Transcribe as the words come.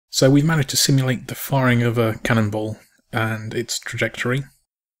So we've managed to simulate the firing of a cannonball and its trajectory,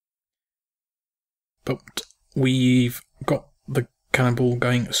 but we've got the cannonball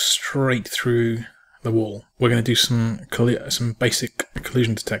going straight through the wall. We're going to do some basic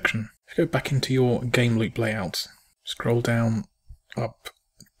collision detection. If you go back into your game loop layout, scroll down up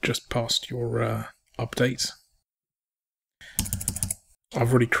just past your update.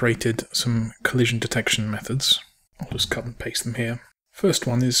 I've already created some collision detection methods. I'll just cut and paste them here. First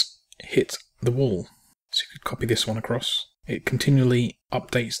one is hit the wall. So you could copy this one across. It continually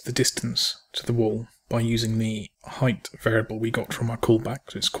updates the distance to the wall by using the height variable we got from our callback.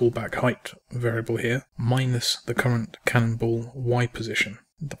 So it's callback height variable here, minus the current cannonball Y position.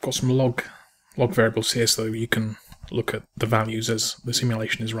 I've got some log variables here so you can look at the values as the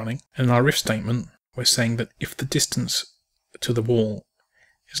simulation is running. And in our if statement, we're saying that if the distance to the wall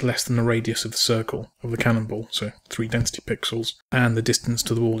is less than the radius of the circle of the cannonball, so 3 density pixels, and the distance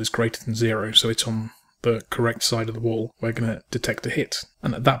to the wall is greater than 0, so it's on the correct side of the wall, we're going to detect a hit.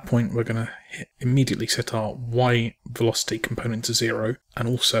 And at that point, we're going to immediately set our Y velocity component to 0, and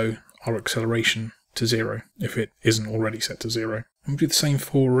also our acceleration to 0, if it isn't already set to 0. And we'll do the same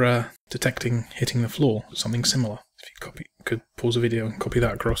for detecting hitting the floor, something similar. If you could pause the video and copy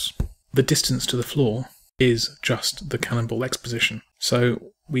that across. The distance to the floor is just the cannonball X position.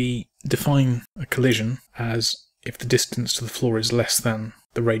 So we define a collision as if the distance to the floor is less than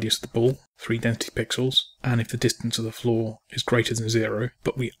the radius of the ball, 3 density pixels, and if the distance of the floor is greater than 0,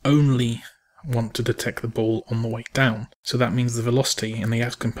 but we only want to detect the ball on the way down. So that means the velocity in the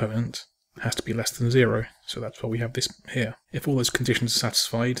X component has to be less than 0. So that's why we have this here. If all those conditions are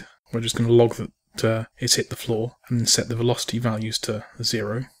satisfied, we're just going to log that it's hit the floor and then set the velocity values to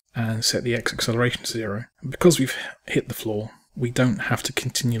 0 and set the X acceleration to 0. And because we've hit the floor, we don't have to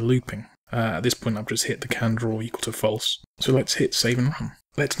continue looping. At this point I've just hit the can draw equal to false. So let's hit save and run.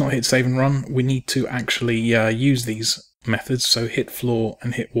 Let's not hit save and run, we need to actually use these methods, so hit floor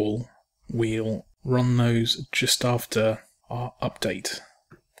and hit wall. We'll run those just after our update.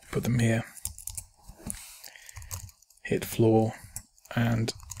 Put them here. Hit floor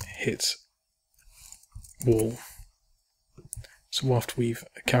and hit wall. So after we've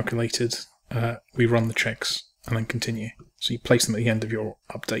calculated, we run the checks and then continue. So you place them at the end of your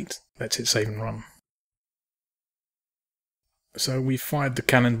update. Let's hit save and run. So we fired the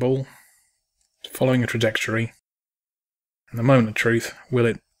cannonball, following a trajectory. And the moment of truth, will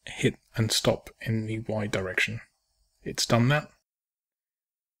it hit and stop in the Y direction? It's done that.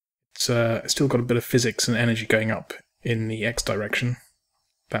 It's still got a bit of physics and energy going up in the X direction.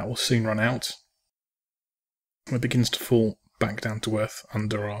 That will soon run out. It begins to fall back down to Earth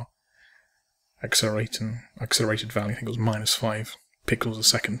under our accelerated value. I think it was -5 pixels a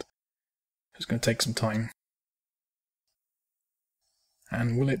second. It's going to take some time.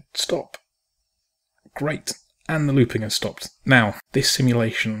 And will it stop? Great. And the looping has stopped. Now, this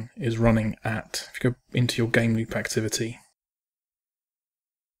simulation is running at, if you go into your game loop activity,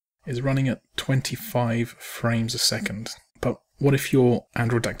 is running at 25 frames a second. But what if your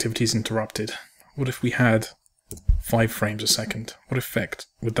Android activity is interrupted? What if we had 5 frames a second? What effect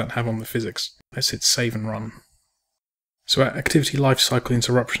would that have on the physics? Let's hit save and run. So activity lifecycle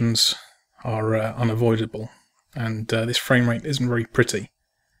interruptions are unavoidable, and this frame rate isn't very pretty.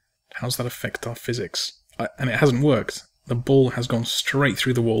 How does that affect our physics? And it hasn't worked. The ball has gone straight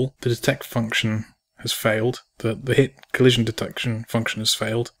through the wall, the detect function has failed, the hit collision detection function has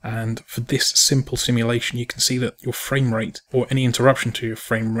failed, and for this simple simulation you can see that your frame rate, or any interruption to your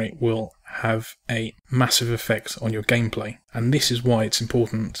frame rate, will have a massive effect on your gameplay. And this is why it's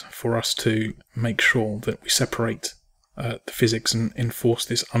important for us to make sure that we separate the physics and enforce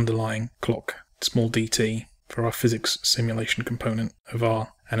this underlying clock, small dt, for our physics simulation component of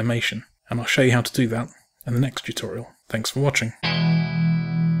our animation. And I'll show you how to do that in the next tutorial. Thanks for watching.